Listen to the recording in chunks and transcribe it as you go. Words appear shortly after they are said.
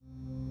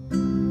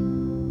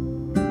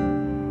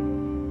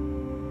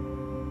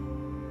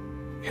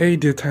Hey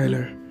dear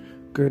Tyler,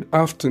 good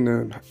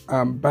afternoon.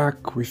 I'm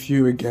back with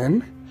you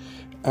again.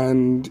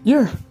 And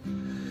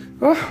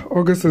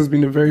August has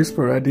been a very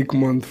sporadic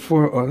month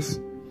for us.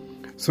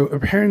 So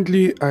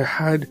apparently I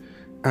had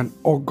an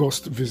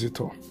August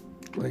visitor,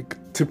 like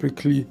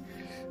typically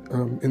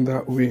in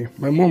that way.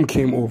 My mom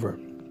came over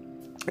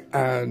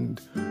and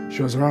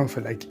she was around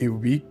for like a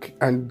week,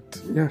 and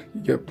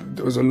there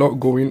was a lot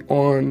going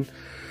on.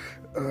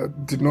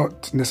 Did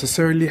not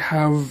necessarily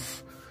have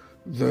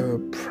the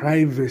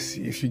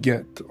privacy, if you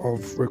get,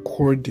 of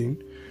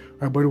recording,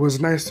 but it was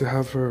nice to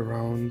have her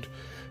around,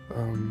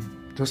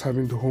 just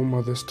having the whole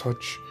mother's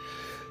touch,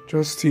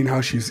 just seeing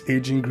how she's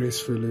aging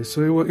gracefully.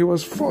 So it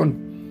was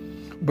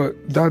fun. But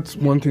that's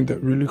one thing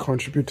that really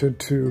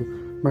contributed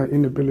to my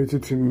inability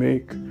to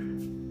make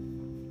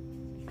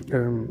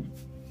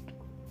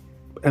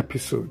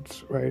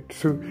episodes, right?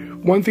 So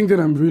one thing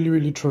that I'm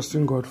really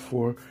trusting God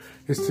for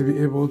is to be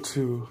able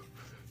to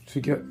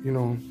get,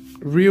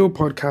 real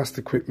podcast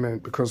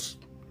equipment, because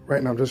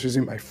right now I'm just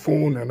using my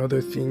phone and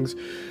other things,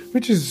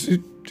 which is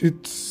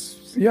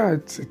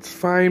it's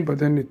fine, but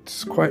then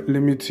it's quite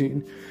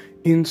limiting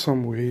in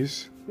some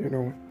ways,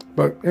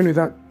 But anyway,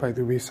 that by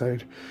the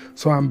wayside.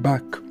 So I'm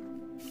back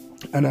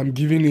and I'm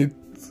giving it,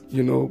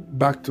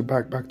 back to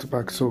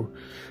back. So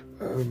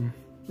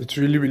it's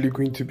really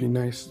going to be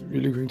nice,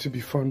 really going to be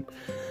fun.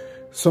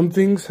 Some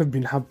things have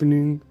been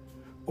happening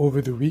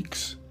over the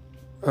weeks.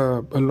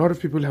 A lot of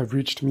people have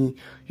reached me,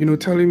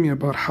 telling me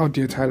about how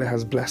dear Tyler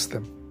has blessed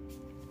them.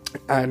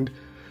 And,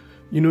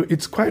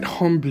 it's quite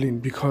humbling,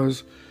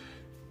 because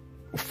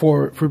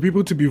for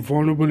people to be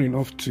vulnerable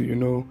enough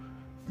to,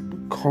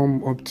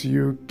 come up to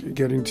you,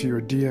 get into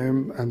your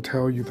DM and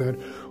tell you that,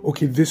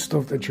 okay, this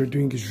stuff that you're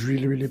doing is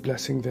really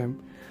blessing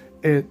them.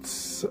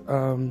 It's,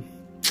 I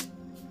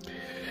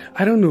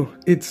don't know.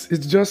 It's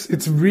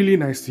really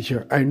nice to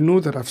hear. I know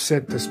that I've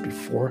said this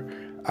before.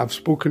 I've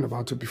spoken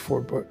about it before,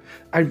 but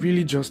I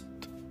really just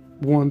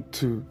want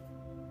to,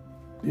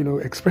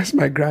 express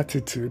my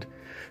gratitude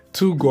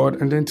to God,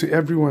 and then to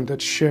everyone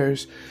that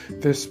shares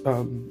this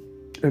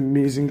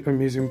amazing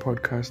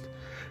podcast.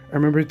 I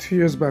remember 2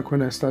 years back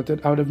when I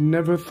started, I would have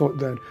never thought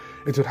that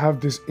it would have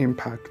this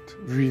impact,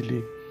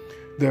 really.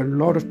 There are a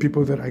lot of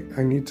people that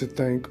I need to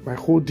thank. My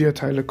whole Dear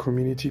Tyler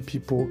community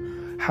people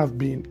have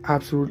been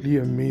absolutely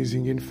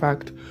amazing. In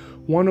fact,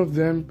 one of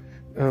them,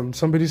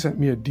 somebody sent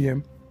me a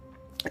DM,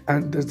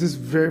 and there's this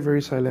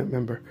very silent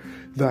member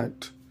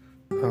that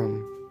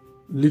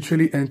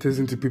literally enters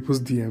into people's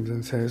DMs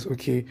and says,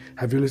 okay,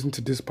 have you listened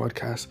to this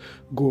podcast?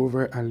 Go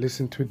over and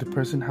listen to it. The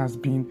person has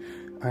been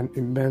an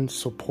immense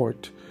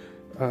support.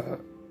 I'm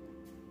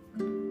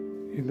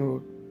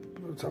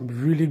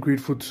really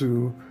grateful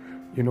to,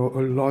 a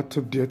lot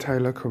of Dear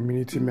Tyler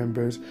community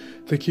members.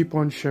 They keep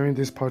on sharing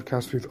this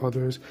podcast with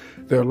others.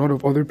 There are a lot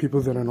of other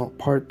people that are not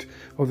part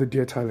of the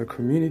Dear Tyler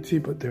community,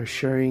 but they're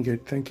sharing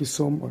it. Thank you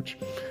so much.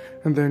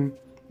 And then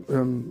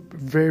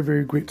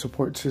very great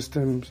support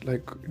systems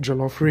like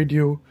Jollof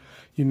Radio.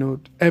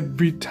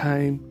 Every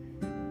time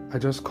I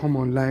just come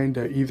online,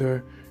 they're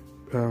either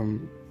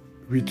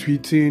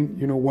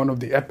retweeting, one of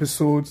the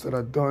episodes that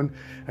I've done,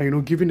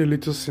 and, giving a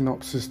little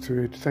synopsis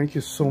to it. Thank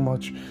you so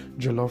much,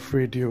 Jollof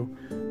Radio.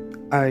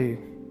 I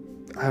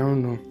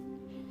don't know.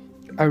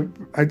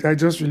 I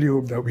just really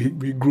hope that we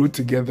grow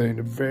together in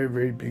a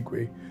very big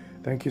way.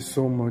 Thank you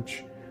so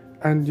much.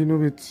 And,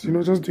 it's,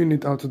 just doing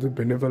it out of the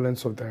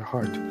benevolence of their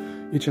heart.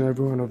 Each and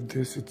every one of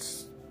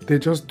this, they're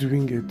just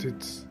doing it.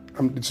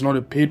 It's not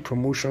a paid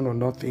promotion or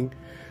nothing,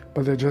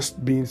 but they're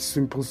just being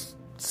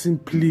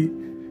simply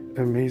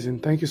amazing.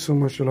 Thank you so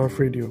much, Jollof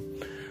Radio.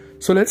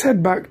 So let's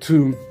head back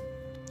to,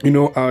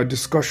 our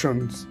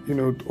discussions.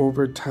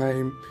 Over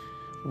time,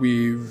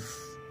 we've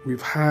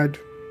had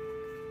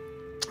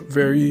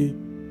very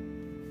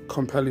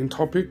compelling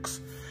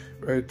topics,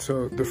 right?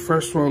 So the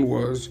first one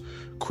was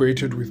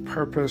created with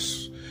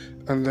purpose,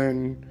 and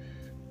then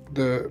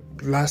the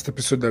last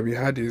episode that we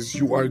had is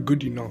you are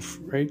good enough,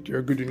 right?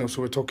 You're good enough.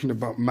 So we're talking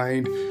about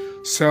mind,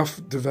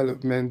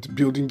 self-development,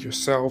 building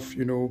yourself,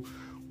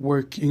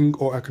 working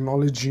or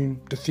acknowledging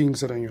the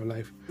things that are in your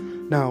life.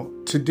 Now,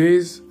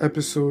 today's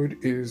episode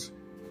is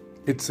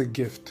it's a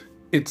gift.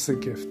 It's a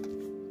gift.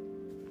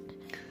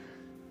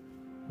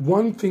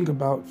 One thing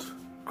about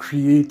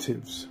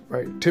creatives,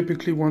 right?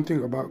 Typically, one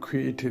thing about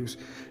creatives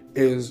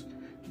is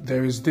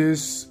there is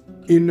this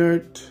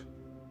inert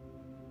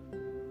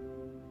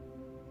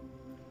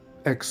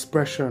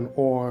expression,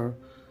 or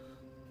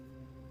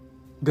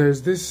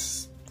there's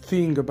this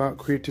thing about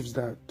creatives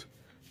that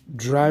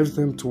drives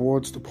them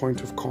towards the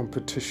point of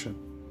competition,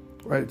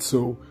 right?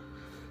 So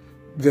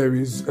there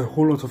is a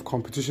whole lot of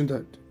competition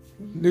that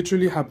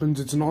literally happens.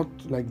 It's not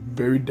like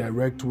very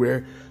direct,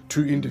 where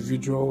two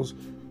individuals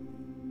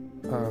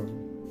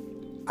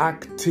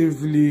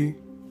actively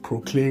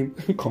proclaim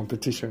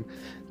competition.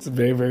 It's a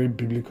very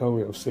biblical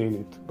way of saying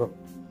it, but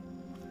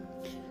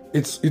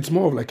it's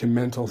more of like a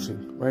mental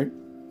thing, right?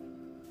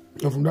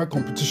 And from that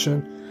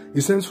competition,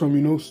 it stems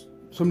from,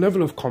 some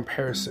level of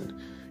comparison.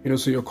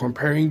 So you're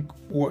comparing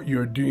what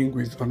you're doing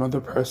with another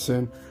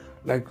person,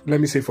 Like, let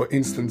me say, for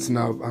instance,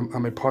 now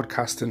I'm a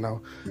podcaster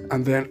now,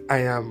 and then I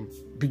am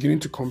beginning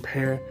to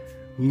compare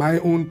my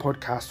own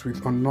podcast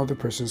with another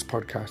person's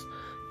podcast,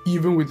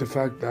 even with the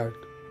fact that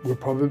we're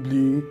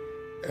probably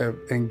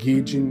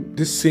engaging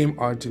this same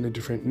art in a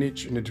different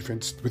niche,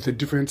 with a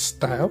different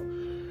style,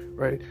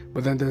 right?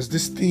 But then there's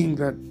this thing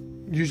that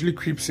usually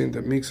creeps in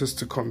that makes us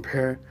to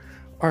compare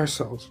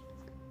ourselves.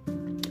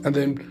 And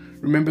then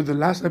remember, the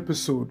last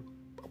episode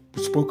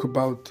spoke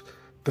about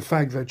the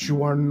fact that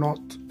you are not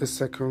a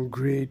second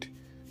grade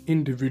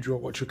individual.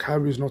 What you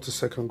carry is not a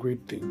second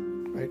grade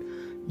thing, right?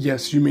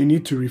 Yes, you may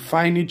need to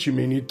refine it, you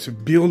may need to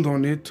build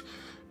on it,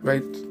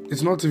 right?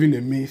 It's not even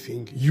a me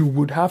thing. You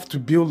would have to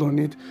build on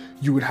it,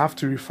 you would have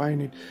to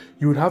refine it,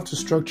 you would have to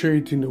structure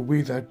it in a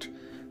way that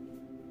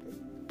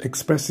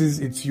expresses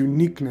its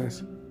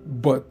uniqueness,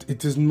 but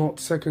it is not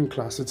second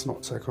class, it's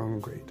not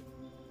second grade.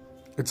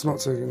 It's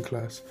not second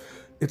class,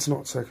 it's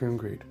not second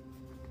grade.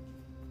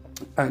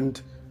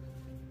 And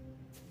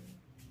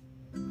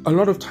a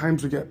lot of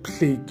times we get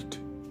plagued,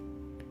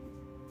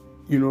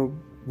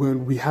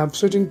 when we have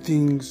certain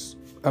things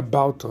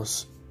about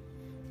us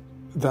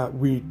that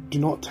we do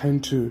not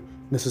tend to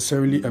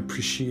necessarily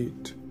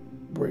appreciate,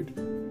 right?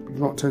 We do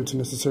not tend to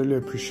necessarily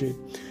appreciate.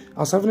 I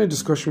was having a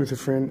discussion with a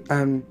friend,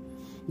 and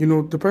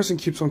the person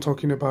keeps on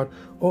talking about,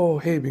 oh,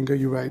 hey, Binga,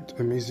 you write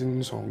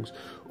amazing songs.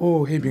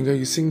 Oh, hey, Binga,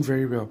 you sing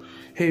very well.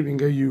 Hey,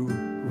 Binga, you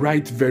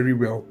write very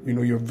well.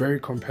 You're very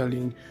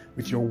compelling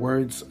with your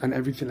words and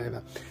everything like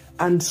that.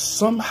 And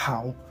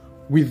somehow,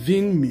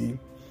 within me,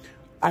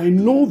 I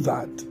know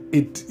that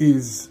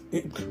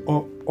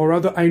or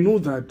rather, I know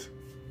that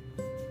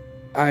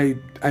I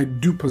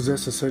do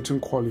possess a certain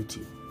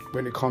quality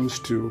when it comes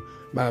to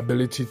my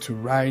ability to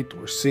write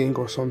or sing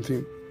or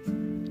something.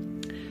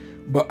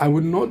 But I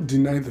would not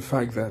deny the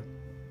fact that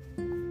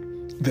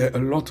there are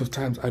a lot of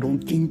times I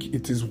don't think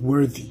it is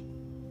worthy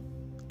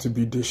to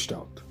be dished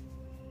out.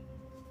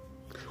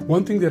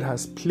 One thing that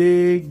has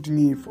plagued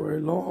me for a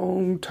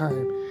long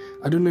time,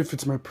 I don't know if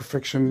it's my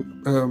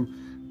perfection,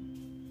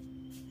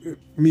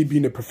 me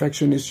being a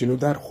perfectionist,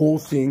 that whole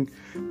thing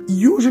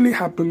usually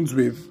happens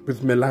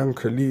with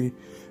melancholy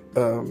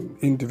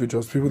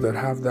individuals, people that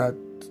have that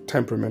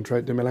temperament,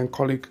 right? The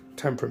melancholic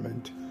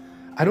temperament.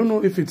 I don't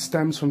know if it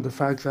stems from the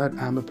fact that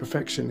I'm a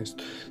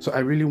perfectionist. So I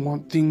really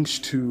want things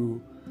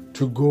to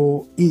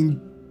go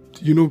in,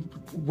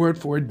 word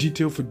for word,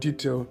 detail for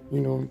detail,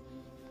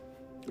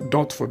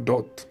 dot for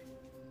dot.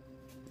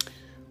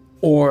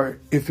 Or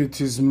if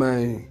it is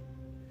my,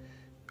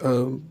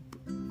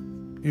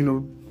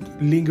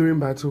 lingering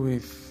battle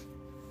with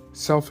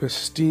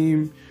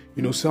self-esteem,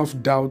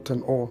 self-doubt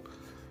and all,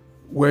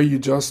 where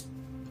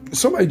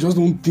somebody just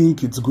don't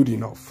think it's good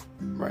enough,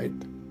 right?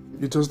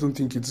 You just don't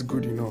think it's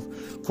good enough.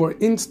 For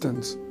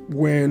instance,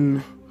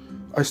 when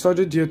I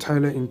started Dear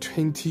Tyler in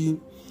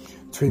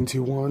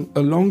 2021,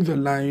 along the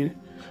line,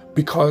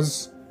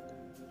 because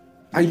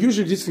I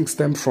usually this thing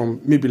stem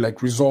from maybe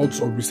like results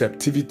or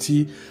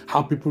receptivity,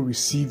 how people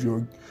receive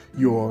your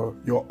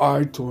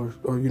art or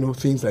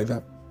things like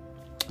that.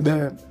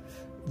 There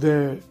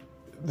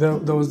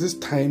was this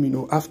time,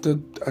 after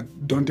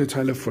I'd done Dear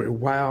Tyler for a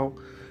while,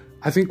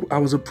 I think I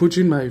was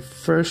approaching my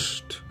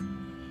first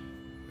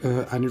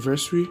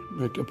anniversary.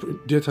 Like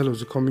Dear Tyler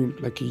was coming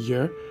like a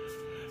year,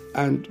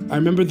 and I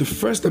remember the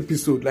first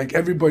episode, like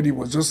everybody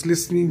was just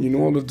listening,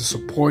 all of the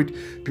support,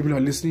 people are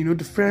listening,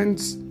 the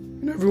friends,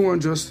 everyone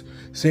just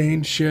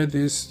saying share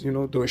this, they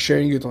were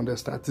sharing it on their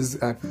status,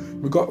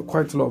 and we got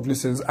quite a lot of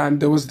listens.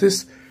 And there was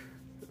this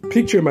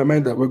picture in my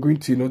mind that we're going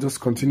to just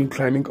continue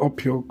climbing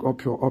uphill,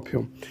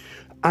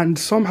 and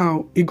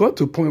somehow it got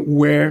to a point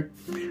where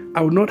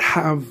I would not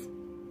have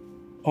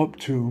up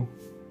to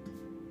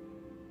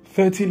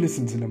 30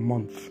 listens in a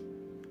month,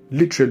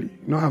 literally,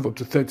 not have up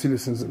to 30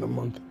 listens in a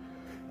month.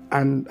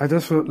 And I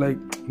just felt like,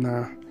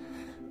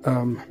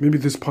 maybe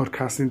this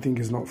podcasting thing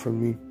is not for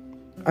me.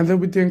 And then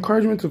with the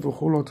encouragement of a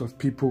whole lot of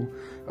people,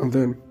 and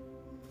then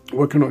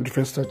working on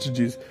different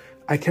strategies,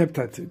 I kept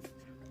at it,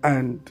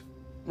 and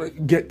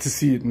get to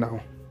see it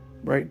now,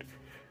 right?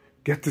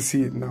 Get to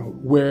see it now,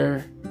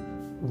 where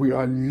we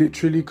are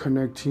literally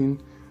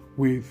connecting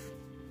with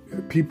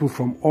people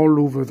from all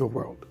over the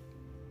world.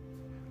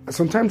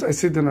 Sometimes I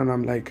sit down and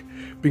I'm like,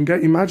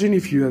 Binga, imagine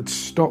if you had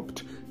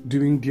stopped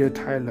doing Dear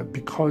Tyler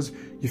because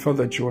you felt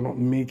that you were not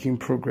making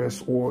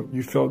progress, or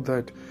you felt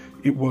that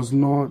it was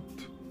not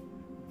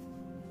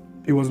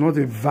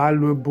a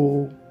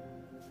valuable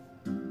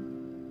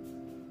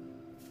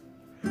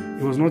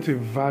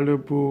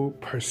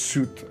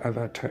pursuit at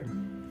that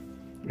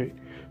time, right?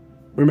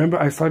 Remember,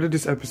 I started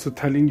this episode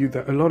telling you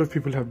that a lot of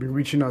people have been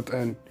reaching out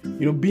and,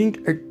 being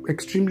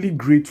extremely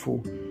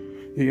grateful.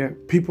 Yeah,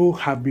 people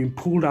have been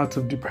pulled out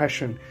of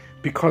depression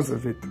because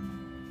of it,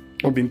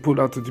 or been pulled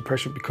out of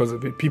depression because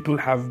of it. People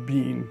have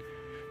been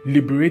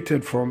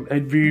liberated from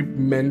every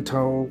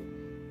mental,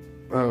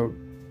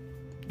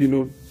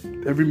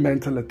 every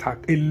mental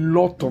attack. A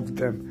lot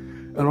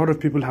of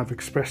people have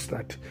expressed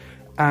that.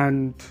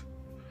 And,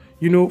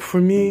 for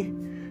me,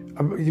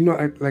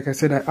 like I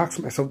said, I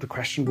asked myself the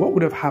question, what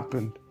would have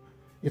happened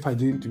if I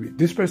didn't do it.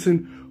 This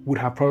person would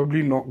have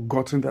probably not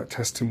gotten that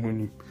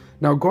testimony.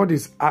 Now, God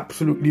is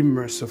absolutely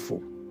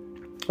merciful.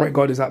 Right?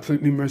 God is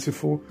absolutely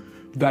merciful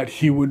that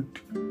he would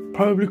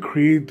probably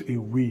create a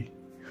way.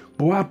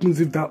 But what happens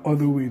if that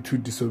other way to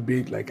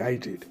disobeyed like I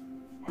did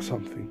or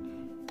something?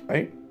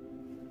 Right?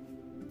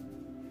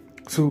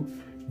 So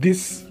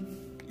this,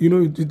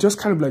 it just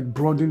kind of like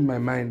broadened my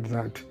mind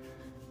that,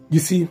 you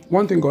see,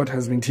 one thing God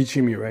has been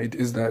teaching me, right,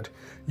 is that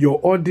your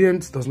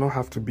audience does not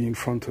have to be in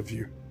front of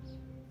you.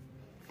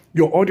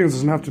 Your audience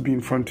doesn't have to be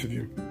in front of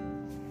you.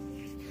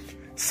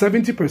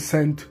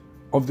 70%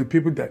 of the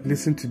people that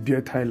listen to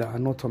Dear Tyler are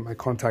not on my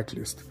contact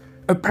list.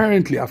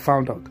 Apparently, I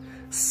found out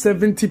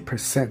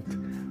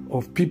 70%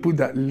 of people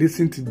that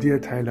listen to Dear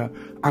Tyler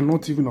are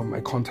not even on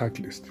my contact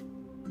list,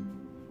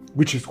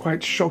 which is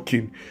quite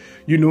shocking.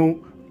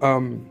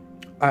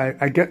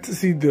 I get to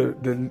see the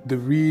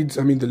reads,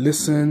 the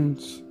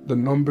listens, the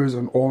numbers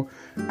and all,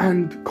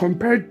 and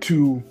compared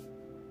to,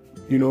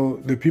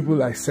 the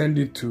people I send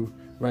it to,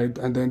 right,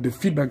 and then the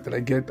feedback that I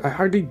get, I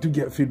hardly do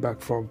get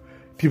feedback from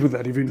people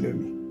that even know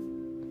me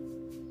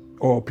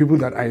or people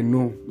that I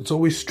know. It's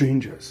always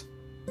strangers.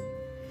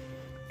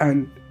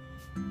 And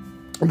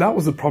that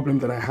was the problem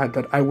that I had,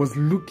 that I was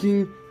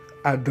looking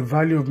at the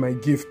value of my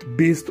gift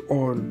based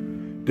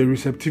on the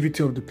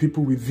receptivity of the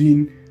people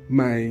within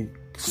my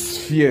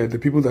sphere, the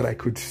people that I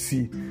could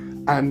see.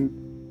 And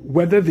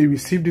whether they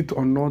received it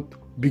or not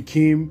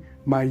became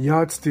my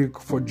yardstick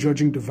for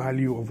judging the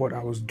value of what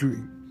I was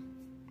doing,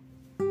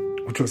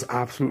 which was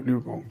absolutely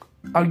wrong.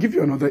 I'll give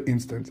you another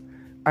instance.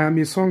 I am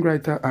a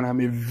songwriter, and I'm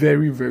a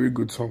very, very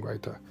good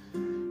songwriter.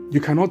 You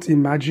cannot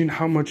imagine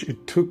how much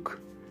it took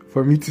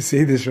for me to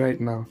say this right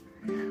now,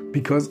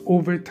 because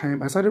over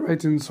time, I started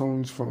writing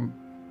songs from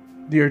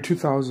the year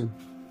 2000,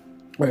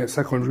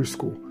 secondary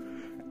school.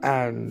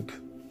 And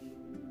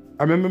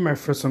I remember my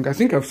first song. I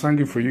think I've sung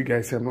it for you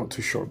guys. I'm not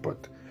too sure,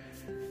 but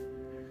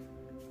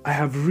I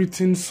have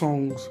written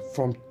songs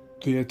from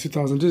the year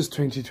 2000. This is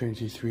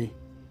 2023.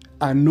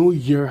 And no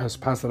year has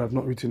passed that I've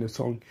not written a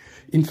song.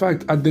 In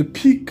fact, at the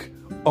peak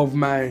of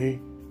my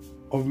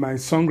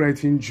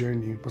songwriting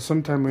journey, but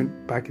sometime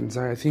went back in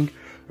time, I think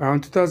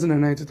around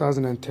 2009,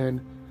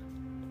 2010,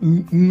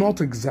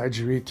 not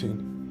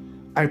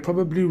exaggerating, I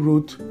probably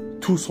wrote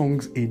 2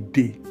 songs a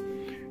day.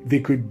 They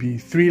could be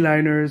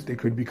 3-liners, they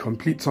could be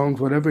complete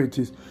songs, whatever it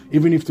is,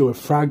 even if they were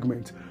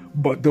fragments.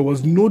 But there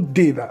was no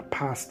day that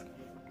passed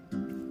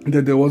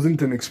that there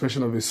wasn't an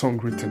expression of a song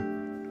written.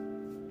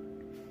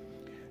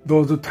 There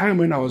was a time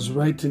when I was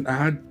writing,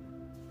 I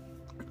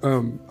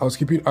was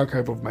keeping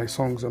archive of my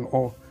songs and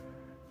all.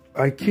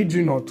 I kid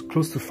you not,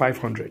 close to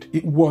 500.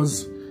 It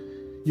was,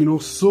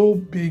 so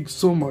big,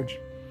 so much.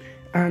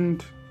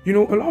 And, a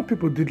lot of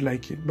people did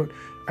like it. But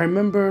I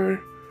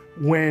remember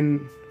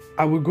when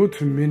I would go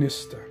to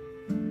minister,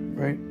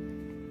 right?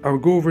 I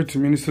would go over to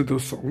minister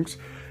those songs,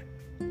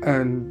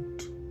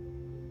 and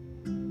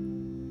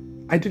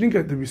I didn't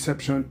get the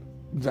reception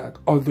that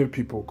other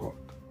people got,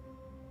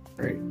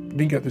 right?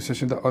 Didn't get the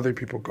reception that other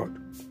people got.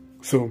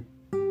 So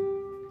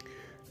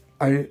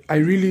I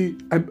really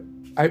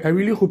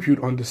hope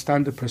you'd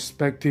understand the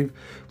perspective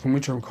from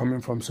which I'm coming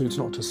from, so it's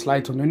not a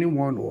slight on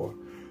anyone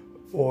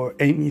or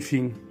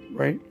anything,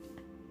 right?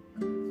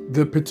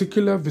 The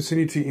particular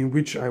vicinity in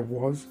which I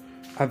was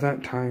at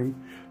that time,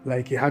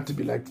 like, it had to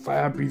be like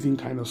fire-breathing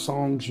kind of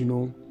songs,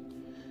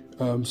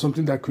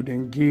 something that could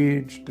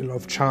engage, the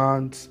love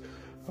chants.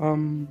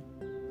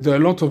 There are a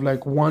lot of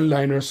like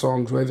one-liner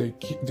songs where they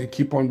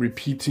keep on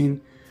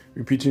repeating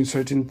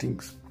certain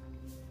things.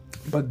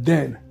 But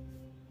then,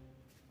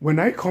 when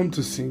I come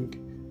to sing,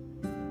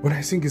 when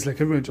I sing, it's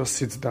like everyone just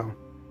sits down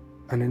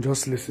and then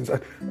just listens.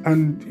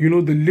 And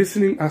the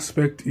listening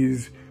aspect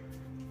is,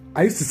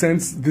 I used to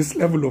sense this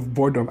level of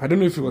boredom. I don't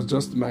know if it was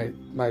just my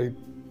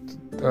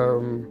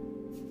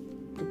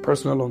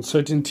personal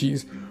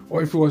uncertainties,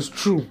 or if it was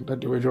true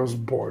that they were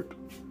just bored,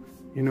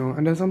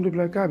 and then some people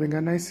like, we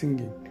got nice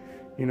singing,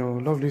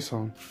 lovely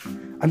song.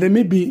 And then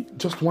maybe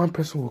just one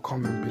person will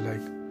come and be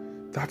like,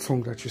 that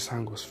song that you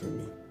sang was for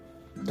me.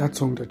 That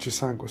song that you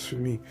sang was for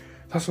me.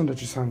 That song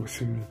that you sang was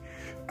for me.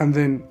 And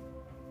then,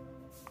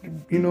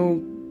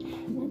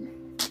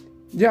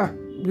 yeah,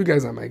 you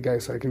guys are my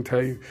guys, so I can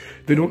tell you,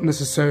 they don't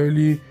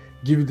necessarily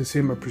give you the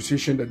same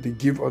appreciation that they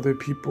give other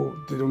people.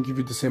 They don't give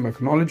you the same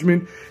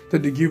acknowledgement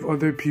that they give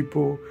other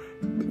people.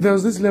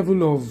 There's this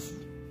level of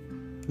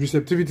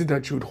receptivity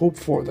that you would hope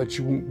for that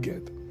you won't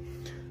get.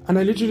 And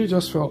I literally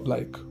just felt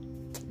like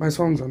my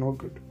songs are not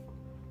good.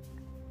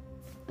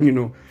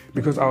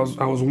 Because I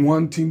was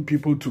wanting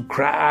people to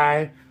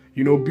cry,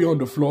 be on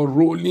the floor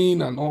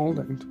rolling and all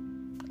that.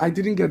 I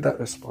didn't get that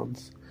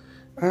response.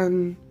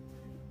 And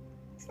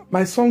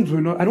my songs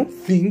were not, I don't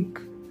think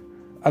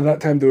at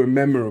that time they were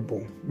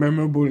memorable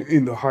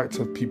in the hearts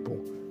of people,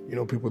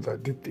 people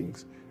that did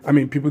things.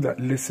 People that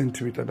listened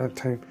to it at that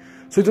time.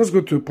 So it just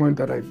got to a point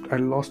that I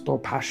lost all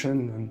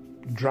passion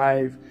and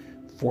drive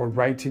for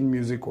writing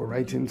music or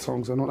writing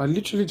songs and all. I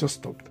literally just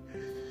stopped.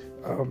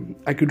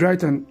 I could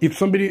write, and if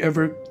somebody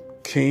ever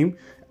came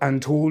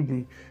and told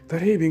me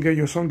that, hey, Binga,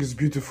 your song is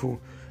beautiful,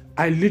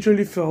 I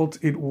literally felt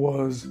it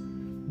was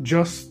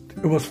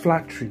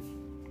flattery,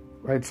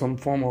 right? Some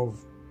form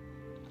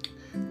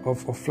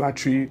of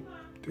flattery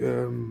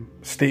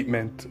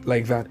statement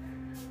like that.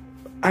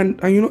 And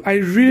I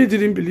really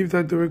didn't believe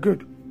that they were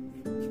good.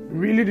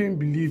 Really didn't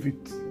believe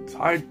it. It's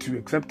hard to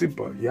accept it,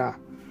 but yeah,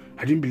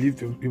 I didn't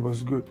believe it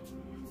was good.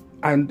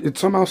 And it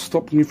somehow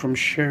stopped me from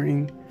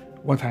sharing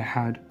what I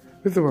had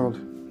with the world.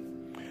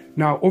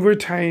 Now, over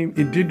time,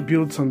 it did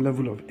build some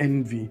level of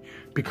envy,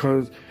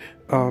 because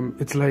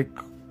it's like,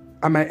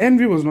 and my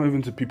envy was not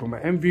even to people.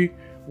 My envy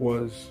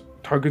was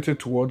targeted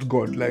towards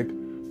God. Like,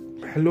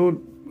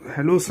 hello,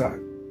 sir,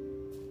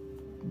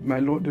 my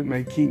Lord and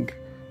my King.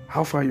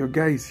 How far your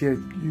guy is here?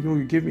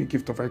 You gave me a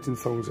gift of writing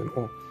songs and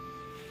all.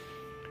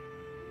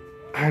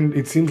 And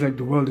it seems like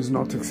the world is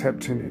not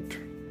accepting it.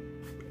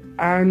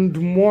 And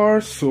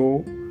more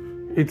so,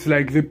 it's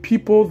like the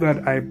people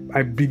that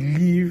I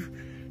believe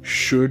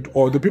should,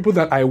 or the people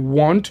that I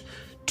want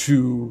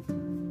to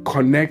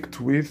connect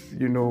with,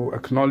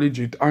 acknowledge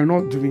it, are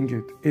not doing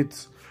it.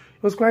 It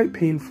was quite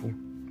painful.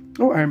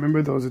 I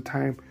remember there was a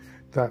time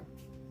that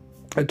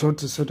I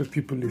taught a set of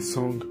people a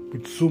song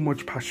with so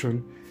much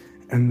passion,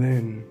 and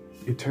then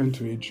it turned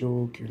to a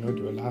joke. They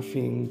were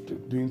laughing,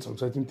 doing some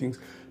certain things.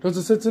 There was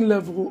a certain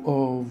level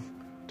of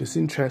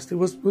disinterest. It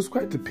was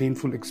quite a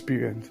painful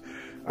experience,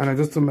 and I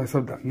just told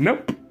myself that,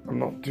 nope, I'm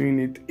not doing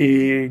it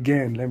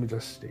again. Let me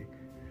just stay.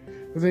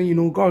 But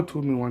then, God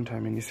told me one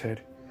time, and He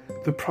said,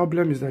 the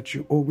problem is that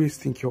you always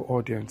think your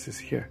audience is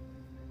here.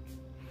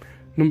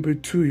 Number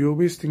 2, you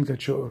always think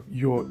that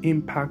your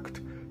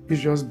impact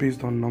is just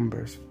based on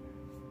numbers.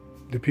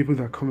 The people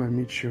that come and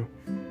meet you.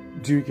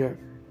 Do you get?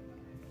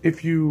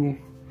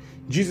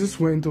 Jesus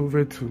went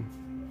over to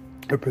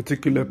a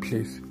particular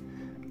place,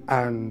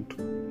 and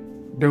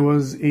there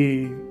was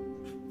a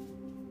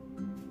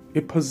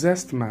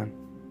possessed man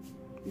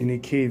in a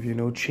cave,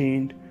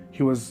 chained.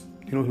 He would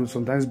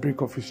sometimes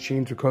break off his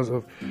chains because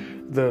of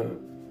the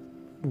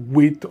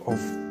weight of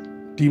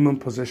demon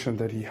possession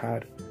that he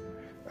had.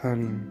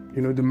 And,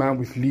 the man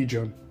with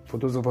legion, for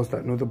those of us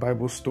that know the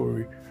Bible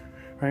story,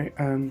 right?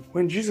 And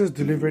when Jesus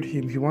delivered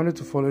him, he wanted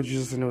to follow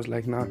Jesus, and it was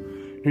like, nah,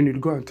 you need to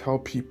go and tell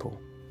people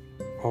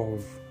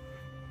of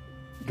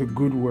the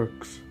good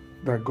works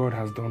that God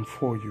has done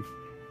for you.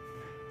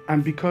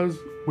 And because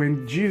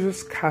when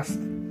Jesus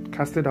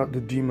casted out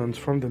the demons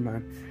from the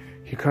man,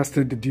 He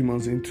casted the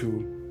demons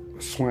into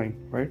swine,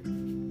 right?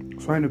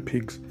 Swine or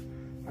pigs.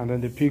 And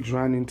then the pigs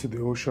ran into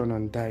the ocean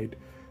and died.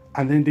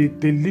 And then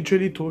they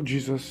literally told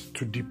Jesus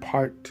to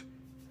depart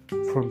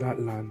from that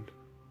land.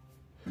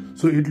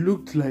 So it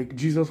looked like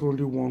Jesus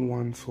only won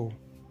one soul.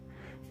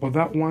 But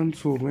that one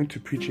soul went to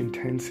preach in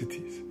 10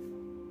 cities.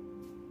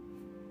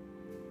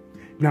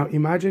 Now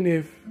imagine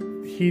if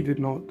He did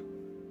not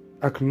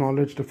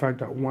acknowledge the fact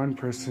that one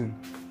person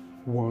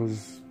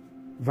was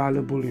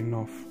valuable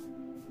enough.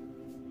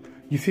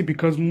 You see,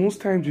 because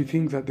most times we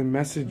think that the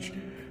message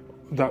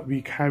that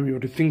we carry, or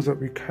the things that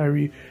we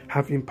carry,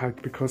 have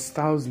impact because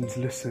thousands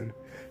listen.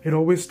 It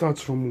always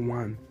starts from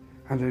one,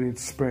 and then it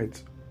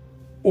spreads.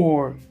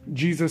 Or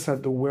Jesus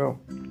at the well,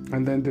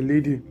 and then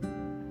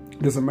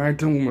the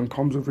Samaritan woman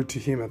comes over to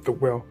Him at the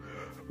well,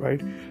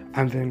 right?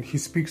 And then He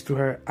speaks to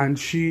her, and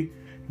she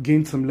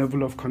gained some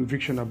level of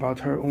conviction about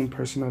her own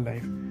personal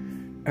life.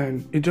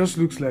 And it just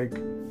looks like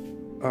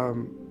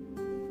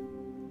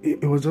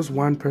it was just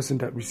one person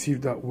that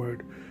received that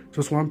word.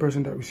 Just one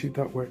person that received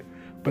that word.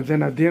 But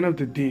then at the end of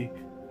the day,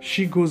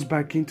 she goes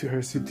back into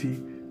her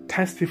city,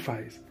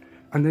 testifies,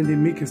 and then they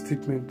make a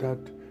statement that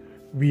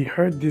we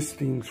heard these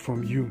things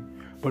from you,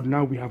 but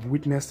now we have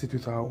witnessed it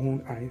with our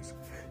own eyes.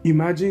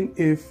 Imagine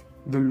if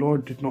the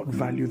Lord did not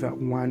value that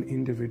one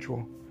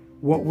individual.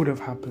 What would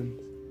have happened?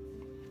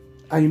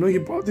 And He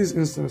brought these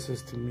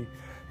instances to me.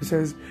 He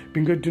says,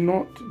 Binga, do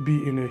not be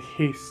in a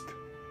haste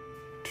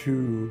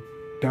to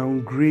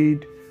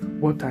downgrade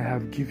what I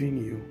have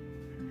given you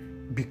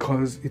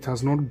because it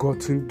has not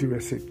gotten the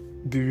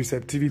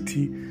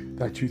receptivity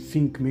that you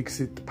think makes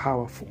it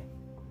powerful.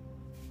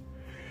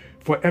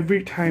 For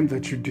every time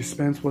that you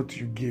dispense what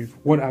you give,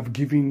 what I've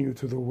given you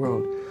to the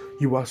world,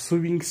 you are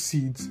sowing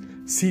seeds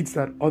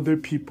that other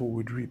people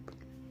would reap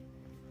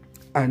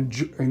and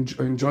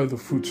enjoy the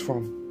fruits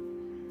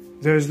from.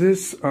 There's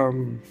this, I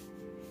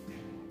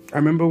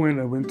remember when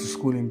I went to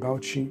school in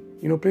Bauchi,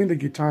 playing the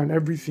guitar and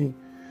everything.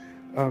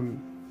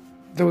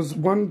 There was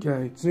one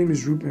guy, his name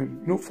is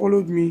Ruben,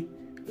 followed me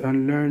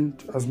and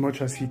learned as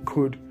much as he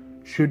could,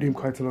 showed him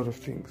quite a lot of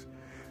things.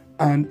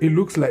 And it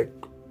looks like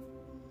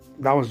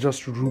that was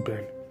just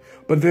Ruben.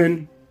 But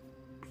then,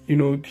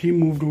 he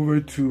moved over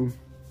to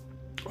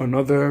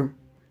another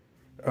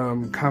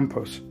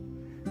campus.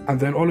 And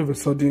then all of a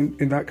sudden,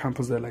 in that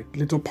campus, there are like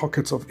little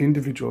pockets of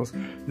individuals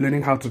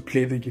learning how to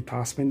play the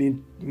guitar,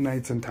 spending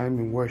nights and time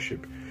in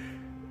worship.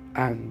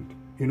 And,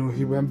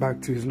 he went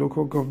back to his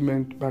local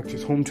government, back to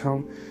his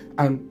hometown,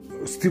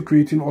 and still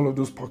creating all of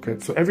those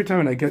pockets. So every time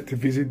when I get to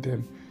visit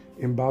them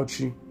in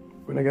Bauchi,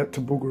 when I get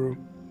to Bogoro,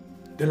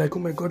 they're like, oh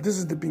my God, this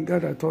is the Binga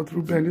that taught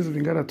Ruben, this is the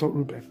Binga that taught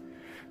Ruben.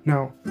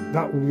 Now,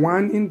 that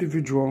one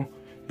individual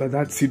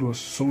that seed was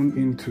sown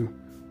into,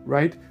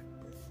 right,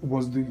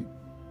 was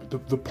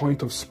the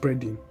point of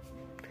spreading.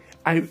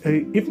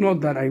 If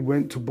not that I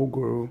went to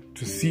Bogoro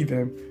to see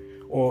them,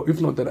 or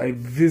if not that I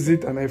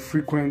visit and I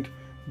frequent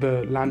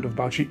the land of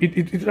Bauchi,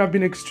 it would have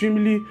been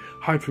extremely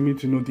hard for me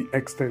to know the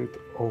extent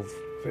of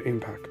the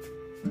impact.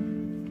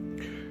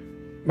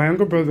 My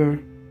younger brother,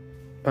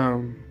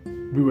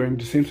 we were in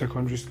the same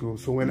secondary school.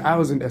 So when I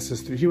was in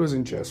SS3, he was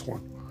in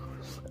JS1.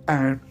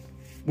 And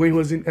when he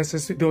was in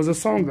SS3, there was a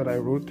song that I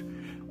wrote,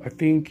 I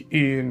think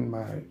in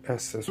my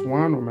SS1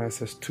 or my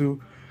SS2.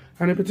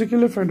 And a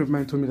particular friend of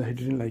mine told me that he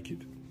didn't like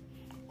it,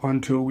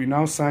 until we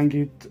now sang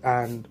it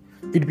and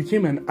it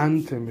became an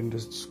anthem in the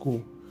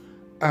school.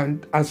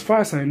 And as far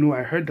as I know,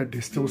 I heard that they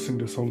still sing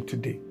the song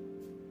today.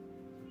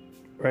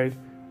 Right?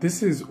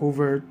 This is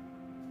over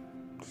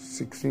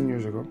 16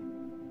 years ago.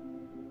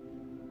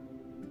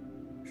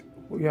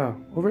 Yeah,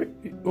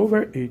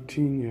 over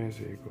 18 years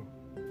ago.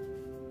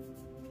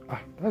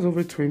 That's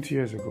over 20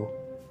 years ago,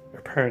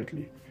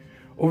 apparently.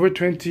 Over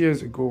 20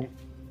 years ago,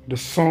 the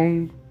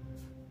song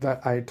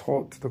that I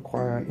taught the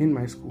choir in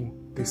my school,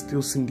 they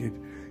still sing it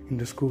in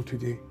the school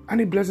today. And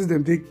it blesses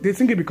them. They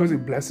sing it because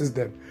it blesses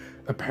them,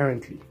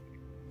 apparently.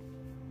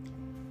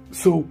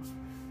 So,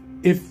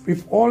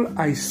 if all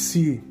I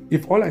see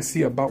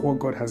about what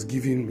God has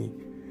given me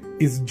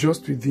is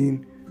just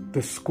within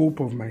the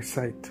scope of my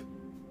sight,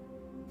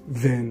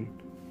 then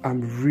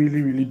I'm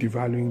really, really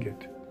devaluing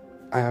it.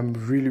 I am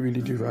really,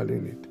 really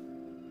devaluing it.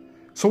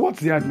 So what's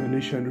the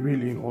admonition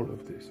really in all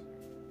of this?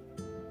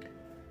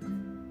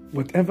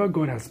 Whatever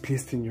God has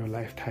placed in your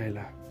life,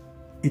 Tyler,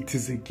 it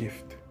is a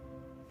gift.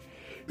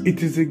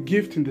 It is a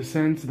gift in the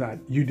sense that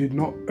you did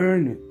not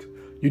earn it.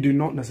 You did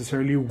not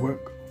necessarily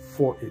work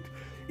for it.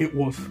 It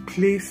was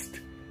placed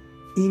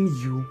in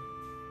you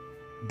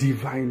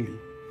divinely.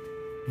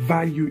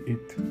 Value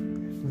it.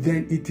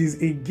 Then it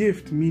is a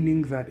gift,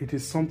 meaning that it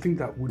is something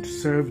that would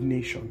serve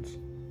nations.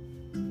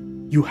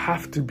 You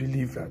have to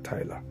believe that,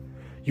 Tyler.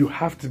 You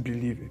have to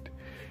believe it.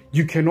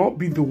 You cannot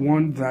be the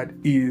one that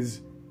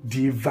is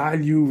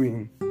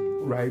devaluing,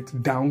 right?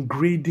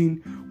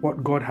 Downgrading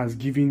what God has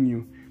given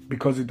you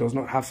because it does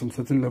not have some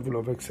certain level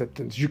of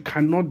acceptance. You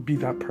cannot be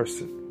that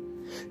person.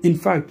 In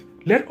fact,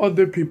 let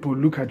other people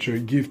look at your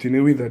gift in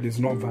a way that is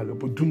not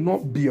valuable. Do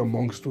not be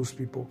amongst those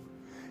people.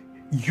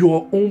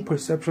 Your own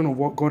perception of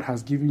what God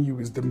has given you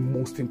is the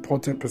most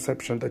important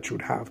perception that you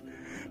would have.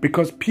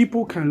 Because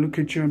people can look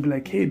at you and be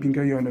like, hey,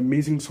 Binga, you're an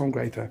amazing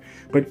songwriter.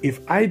 But if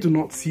I do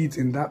not see it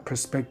in that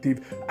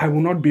perspective, I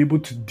will not be able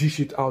to dish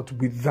it out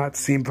with that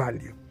same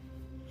value.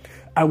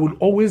 I will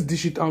always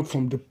dish it out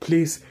from the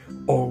place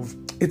of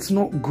it's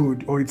not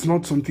good, or it's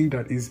not something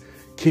that is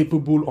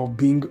capable of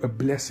being a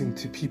blessing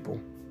to people.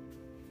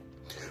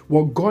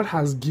 What God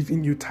has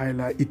given you,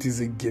 Tyler, it is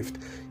a gift.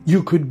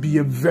 You could be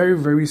a very,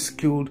 very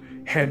skilled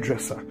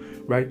hairdresser,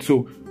 right?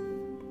 So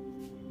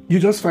you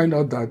just find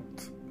out that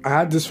I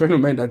had this friend of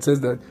mine that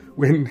says that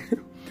when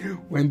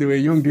they were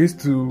young, they used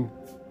to,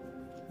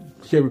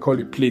 here we call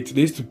it plait.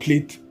 They used to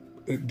plait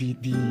the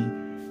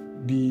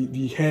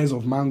hairs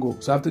of mango.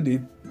 So after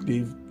they've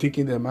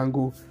taken their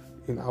mango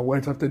in our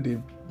words, after they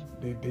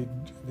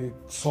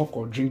suck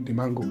or drink the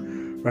mango,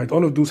 right?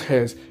 All of those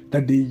hairs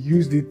that they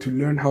used it to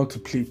learn how to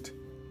plait.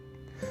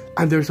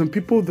 And there are some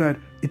people that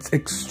it's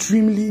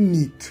extremely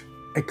neat,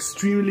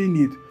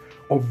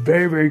 or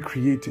very, very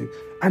creative.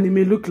 And it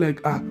may look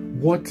like,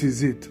 what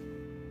is it?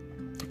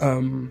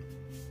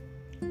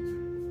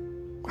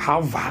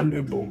 How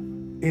valuable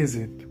is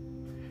it?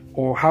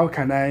 Or how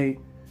can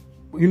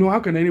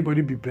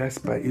anybody be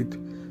blessed by it?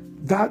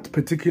 That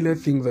particular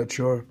thing that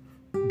you're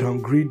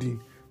downgrading,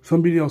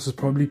 somebody else is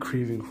probably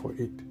craving for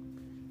it.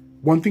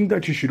 One thing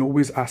that you should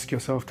always ask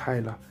yourself,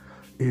 Tyler,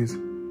 is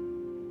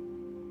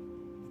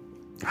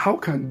how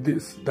can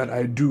this that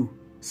I do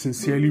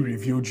sincerely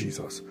reveal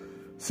Jesus,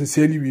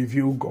 sincerely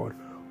reveal God,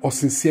 or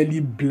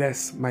sincerely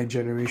bless my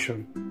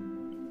generation?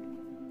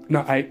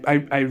 Now,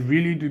 I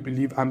really do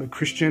believe I'm a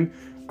Christian,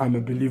 I'm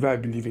a believer, I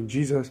believe in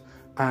Jesus,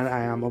 and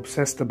I am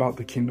obsessed about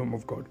the kingdom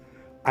of God.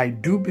 I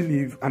do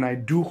believe and I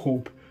do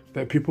hope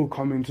that people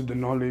come into the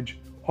knowledge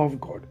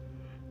of God.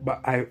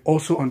 But I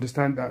also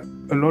understand that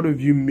a lot of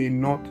you may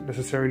not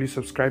necessarily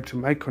subscribe to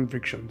my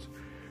convictions.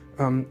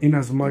 In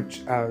as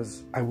much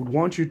as I would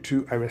want you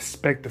to, I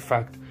respect the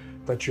fact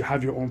that you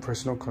have your own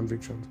personal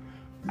convictions.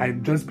 I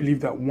just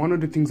believe that one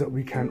of the things that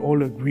we can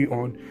all agree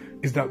on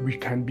is that we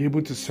can be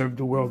able to serve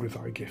the world with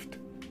our gift,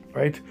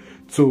 right?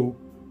 So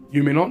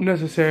you may not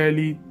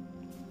necessarily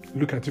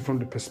look at it from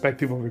the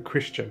perspective of a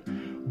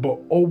Christian, but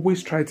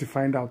always try to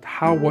find out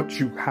how what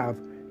you have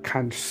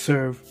can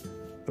serve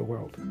the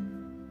world.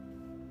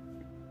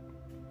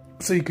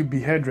 So it could be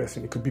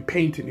hairdressing, it could be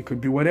painting, it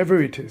could be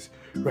whatever it is,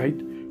 right?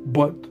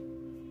 But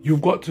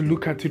you've got to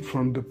look at it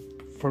from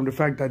the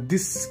fact that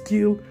this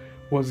skill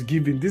was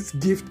given, this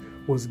gift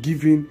was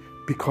given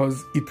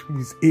because it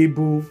was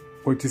able,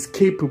 or it is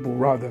capable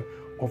rather,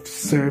 of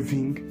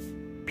serving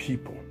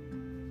people.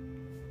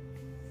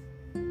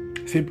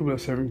 It's capable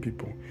of serving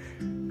people.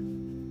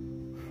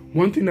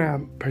 one thing I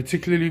am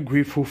particularly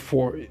grateful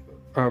for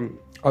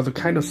are the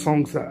kind of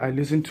songs that I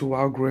listened to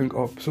while growing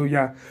up. So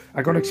yeah,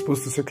 I got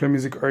exposed to secular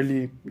music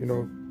early, you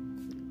know,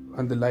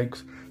 and the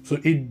likes. So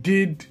it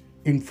did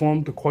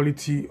inform the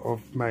quality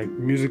of my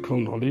musical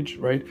knowledge,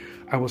 right?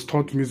 I was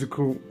taught music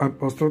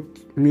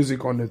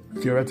on a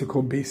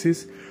theoretical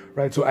basis,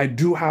 right? So I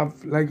do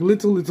have like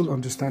little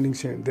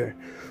understandings here and there.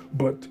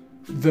 But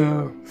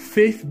the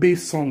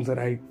faith-based songs that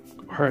I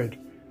heard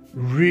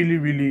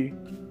really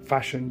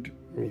fashioned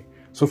me.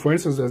 So for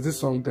instance,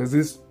 there's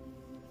this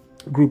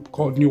group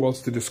called New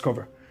Worlds to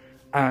Discover,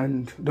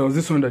 and there was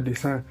this one that they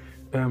sang,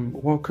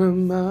 walk a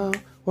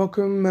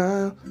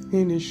mile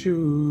in his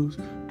shoes,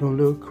 don't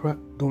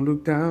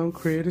look down,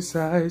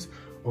 criticize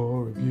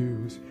or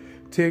abuse,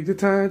 take the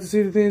time to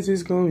see the things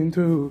he's going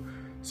through,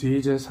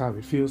 see just how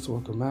it feels to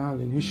walk a mile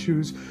in his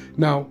shoes.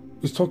 Now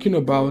it's talking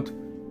about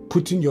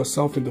putting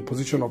yourself in the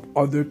position of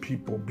other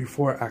people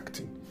before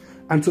acting.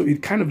 And so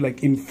it kind of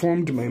like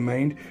informed my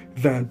mind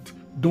that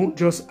don't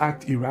just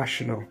act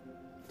irrational,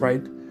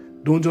 right?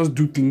 Don't just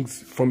do things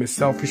from a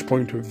selfish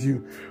point of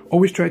view.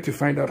 Always try to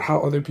find out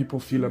how other people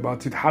feel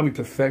about it, how it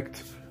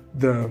affects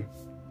the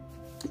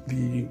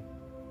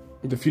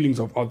feelings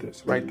of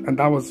others, right? And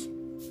that was a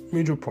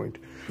major point.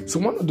 So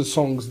one of the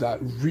songs that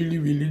really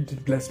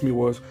did bless me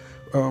was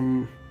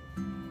I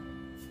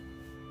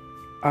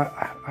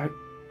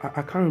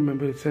can't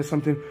remember. It says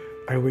something,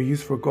 I were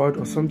used for God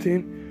or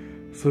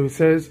something. So it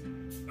says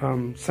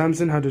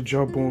Samson had a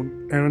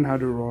jawbone, Aaron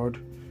had a rod,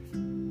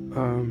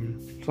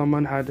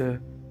 someone had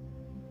a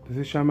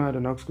Shammah had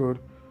an ox goad,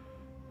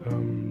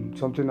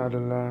 something had a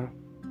lamb,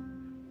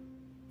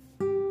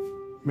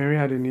 Mary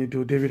had a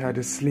needle, David had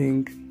a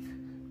sling.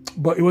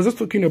 But it was just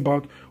talking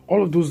about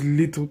all of those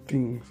little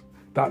things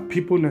that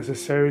people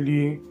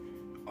necessarily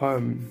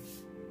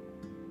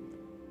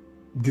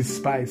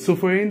despise. So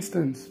for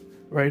instance,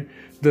 right,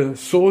 the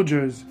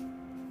soldiers,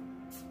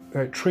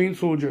 trained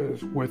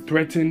soldiers, were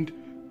threatened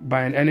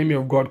by an enemy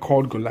of God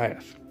called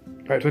Goliath.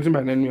 Right, threatened by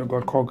an enemy of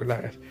God called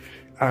Goliath.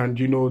 And,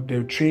 you know,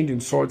 they're trained in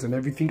swords and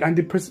everything. And,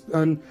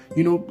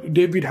 you know,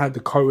 David had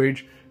the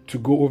courage to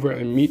go over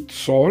and meet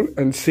Saul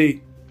and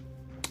say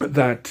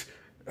that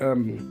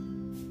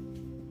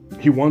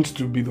he wants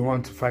to be the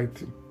one to fight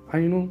him.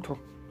 And, you know,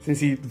 since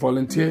he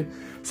volunteered,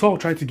 Saul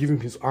tried to give him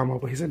his armor,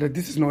 but he said that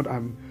this is not,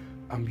 I'm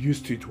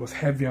used to it. It was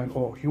heavy and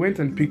all. He went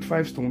and picked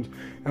 5 stones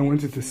and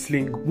went with a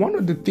sling. One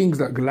of the things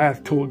that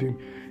Goliath told him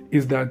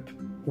is that,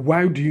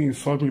 why do you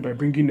insult me by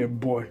bringing a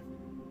boy,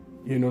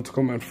 you know, to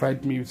come and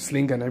fight me with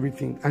sling and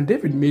everything? And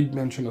David made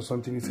mention of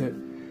something.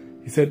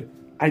 He said,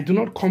 I do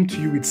not come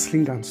to you with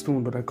sling and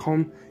stone, but I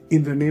come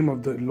in the name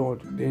of the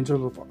Lord, the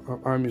angel of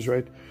armies,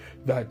 right,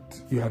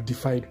 that you have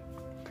defied.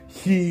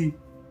 He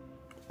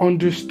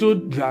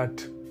understood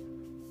that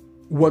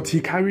what he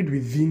carried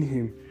within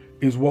him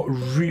is what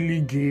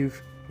really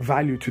gave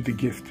value to the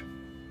gift,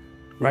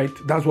 right?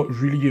 That's what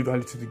really gave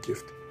value to the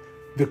gift.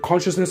 The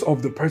consciousness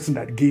of the person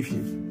that gave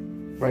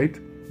him, right?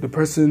 The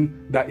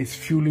person that is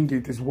fueling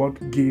it is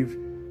what gave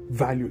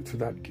value to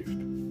that gift.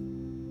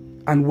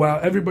 And while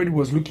everybody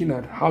was looking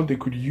at how they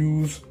could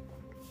use,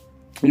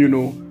 you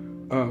know,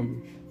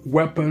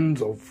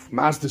 weapons of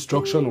mass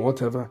destruction or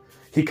whatever,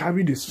 he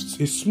carried a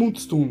smooth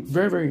stone,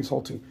 very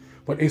insulting,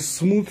 but a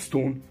smooth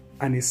stone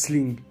and a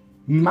sling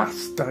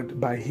mastered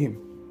by him.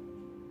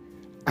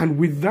 And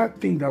with that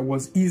thing that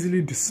was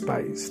easily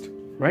despised,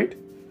 right,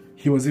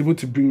 he was able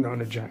to bring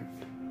down a giant.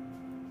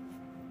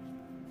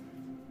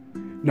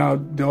 Now,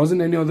 there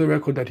wasn't any other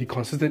record that he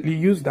consistently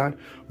used that,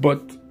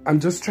 but I'm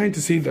just trying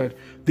to say that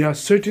there are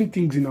certain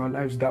things in our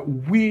lives that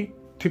we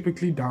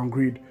typically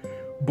downgrade,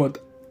 but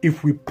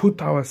if we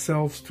put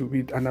ourselves to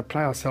it and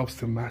apply ourselves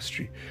to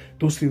mastery,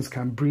 those things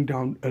can bring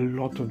down a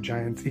lot of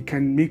giants. It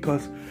can make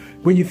us,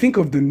 when you think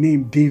of the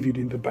name David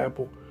in the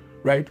Bible,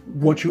 right,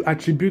 what you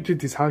attribute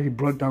it is how he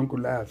brought down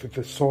Goliath with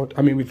a sword,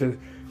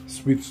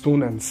 with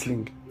stone and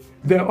sling.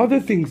 There are other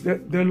things,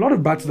 there are a lot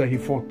of battles that he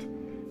fought.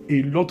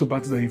 A lot of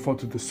battles that he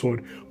fought with the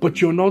sword, but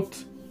you're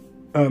not,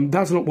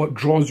 that's not what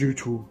draws you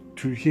to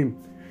him.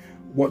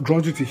 What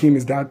draws you to him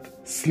is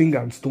that sling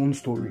and stone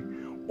story,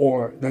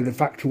 or that the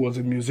fact he was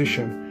a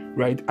musician,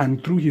 right?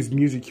 And through his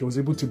music, he was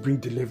able to bring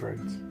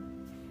deliverance.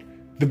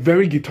 The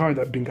very guitar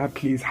that Benga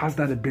plays has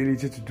that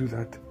ability to do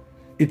that.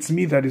 It's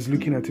me that is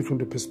looking at it from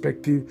the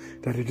perspective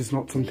that it is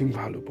not something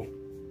valuable.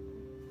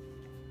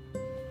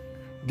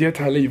 Dear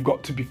Tyler, you've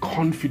got to be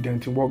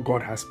confident in what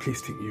God has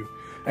placed in you.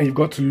 And you've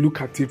got to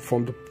look at it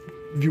from the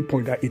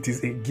viewpoint that it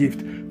is a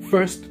gift.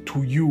 First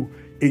to you,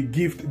 a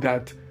gift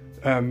that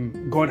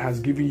God has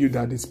given you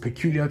that is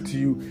peculiar to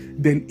you,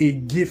 then a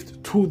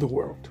gift to the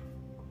world.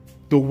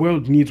 The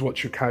world needs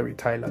what you carry,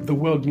 Tyler. The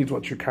world needs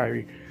what you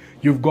carry.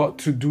 You've got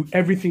to do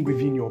everything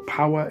within your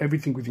power,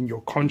 everything within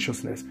your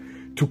consciousness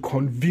to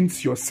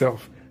convince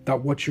yourself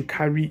that what you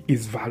carry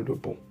is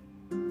valuable.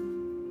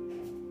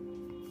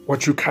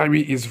 What you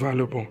carry is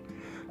valuable.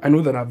 I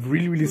know that I've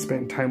really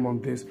spent time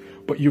on this,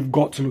 but you've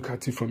got to look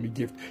at it from a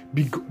gift.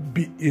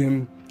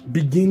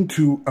 Begin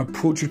to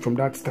approach it from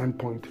that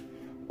standpoint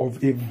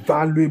of a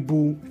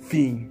valuable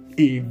thing.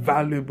 A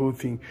valuable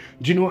thing.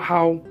 Do you know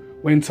how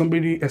when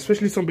somebody,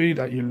 especially somebody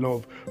that you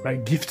love,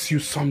 right, gifts you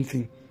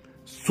something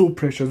so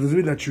precious, there's a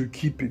way that you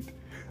keep it.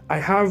 I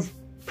have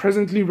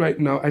presently right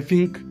now, I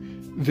think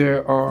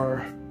there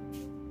are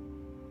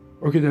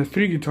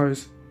 3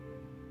 guitars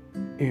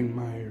in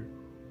my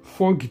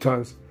 4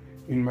 guitars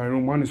in my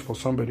room. One is for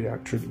somebody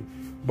actually,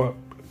 but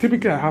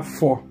typically I have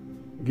 4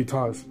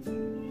 guitars.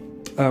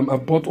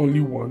 I've bought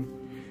only 1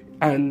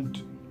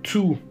 and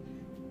 2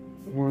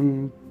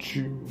 were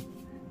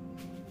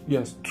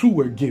gifts.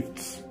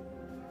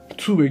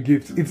 2 were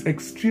gifts. It's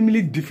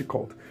extremely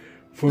difficult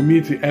for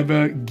me to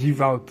ever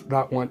give out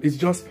that one. It's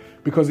just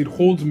because it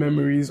holds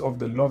memories of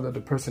the love that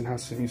the person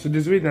has to me. So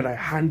there's a way that I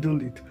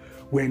handle it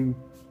when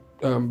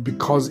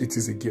because it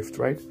is a gift,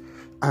 right?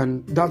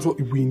 And that's what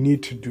we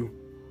need to do.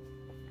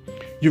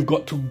 You've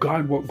got to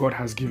guard what God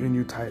has given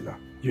you, Tyler.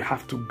 You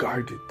have to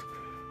guard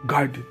it.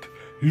 Guard it.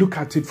 Look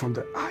at it from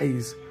the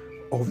eyes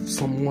of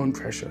someone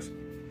precious.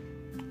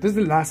 This is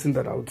the last thing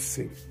that I would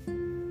say.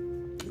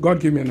 God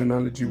gave me an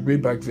analogy way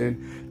back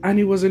then, and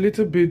it was a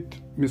little bit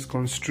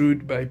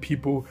misconstrued by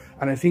people,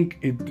 and I think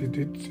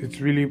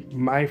it's really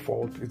my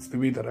fault. It's the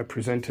way that I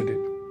presented it.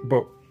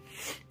 But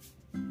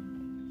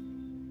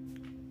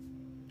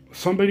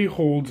somebody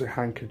holds a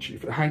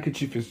handkerchief. A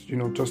handkerchief is,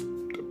 just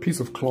a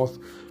piece of cloth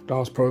that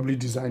was probably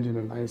designed in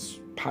a nice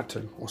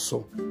pattern or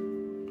so.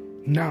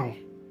 Now,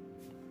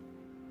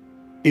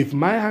 if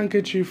my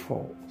handkerchief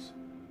falls,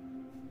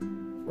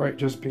 right,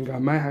 just think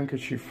my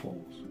handkerchief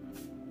falls,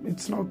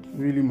 it's not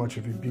really much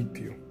of a big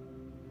deal.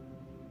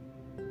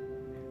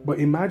 But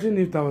imagine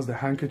if that was the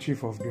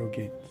handkerchief of Bill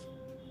Gates.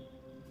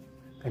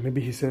 And maybe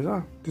he says,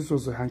 this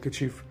was a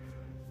handkerchief,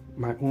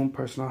 my own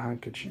personal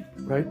handkerchief,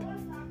 right?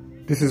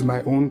 This is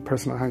my own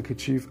personal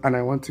handkerchief and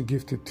I want to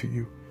gift it to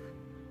you.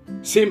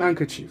 Same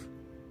handkerchief.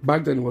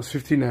 Back then it was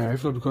 15 naira,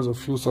 if not because of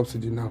fuel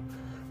subsidy now,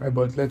 right?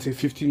 But let's say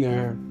 15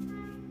 naira,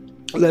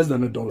 less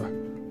than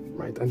 $1,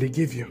 right? And they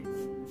give you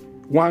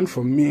one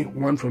from me,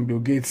 one from Bill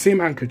Gates, same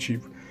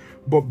handkerchief.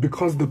 But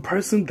because the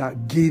person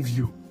that gave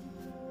you,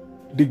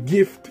 the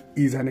gift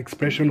is an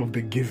expression of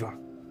the giver.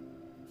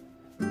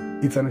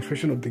 It's an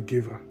expression of the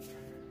giver.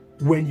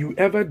 When you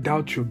ever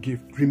doubt your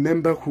gift,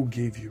 remember who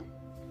gave you.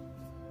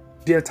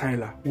 Dear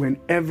Tyler,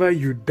 whenever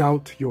you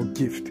doubt your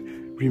gift,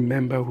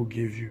 remember who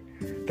gave you.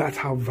 That's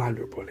how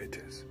valuable it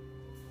is.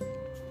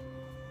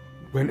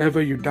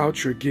 Whenever you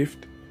doubt your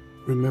gift,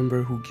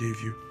 remember who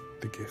gave you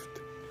the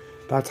gift.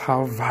 That's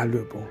how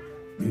valuable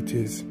it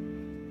is.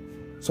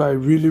 So I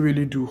really,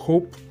 really do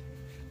hope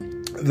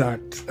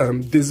that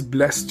this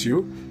blessed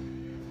you,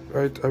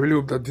 right? I really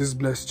hope that this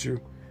blessed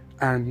you.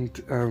 And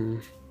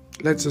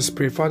let's just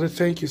pray. Father,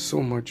 thank you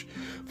so much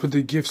for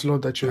the gifts,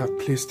 Lord, that you have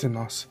placed in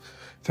us.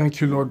 Thank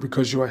you, Lord,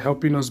 because you are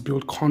helping us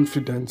build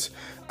confidence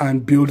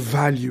and build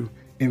value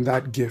in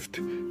that gift,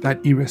 that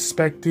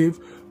irrespective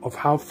of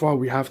how far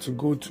we have to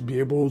go to be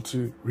able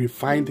to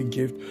refine the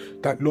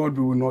gift, that, Lord,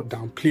 we will not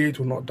downplay it,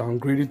 will not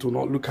downgrade it, will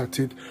not look at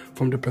it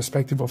from the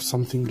perspective of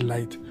something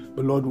light,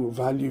 but, Lord, we will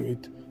value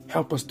it.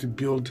 Help us to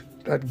build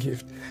that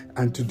gift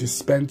and to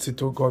dispense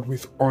it, oh God,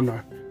 with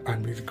honor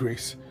and with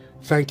grace.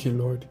 Thank you,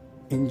 Lord.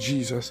 In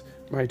Jesus'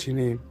 mighty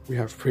name, we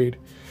have prayed.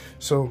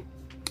 So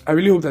I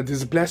really hope that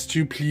this blessed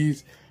you.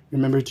 Please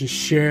remember to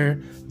share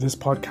this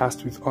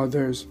podcast with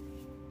others,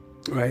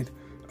 right?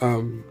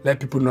 Let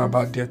people know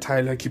about Dear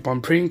Tyler. Keep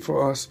on praying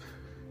for us.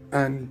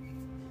 And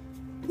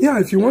yeah,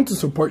 if you want to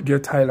support Dear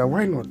Tyler,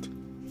 why not?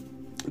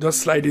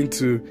 Just slide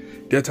into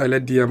Dear Tyler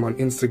DM on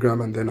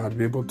Instagram, and then I'll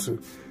be able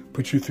to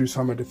put you through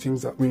some of the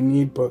things that we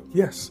need. But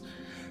yes,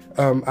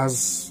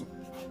 as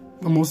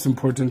most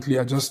importantly,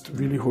 I just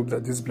really hope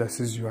that this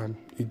blesses you and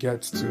it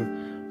gets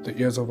to the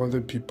ears of other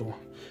people.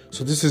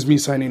 So this is me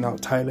signing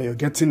out, Tyler. You're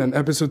getting an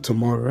episode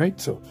tomorrow, right?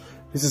 So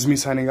this is me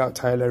signing out,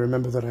 Tyler.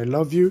 Remember that I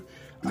love you,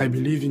 I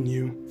believe in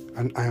you,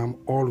 and I am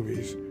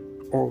always,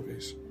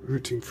 always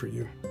rooting for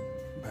you.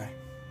 Bye.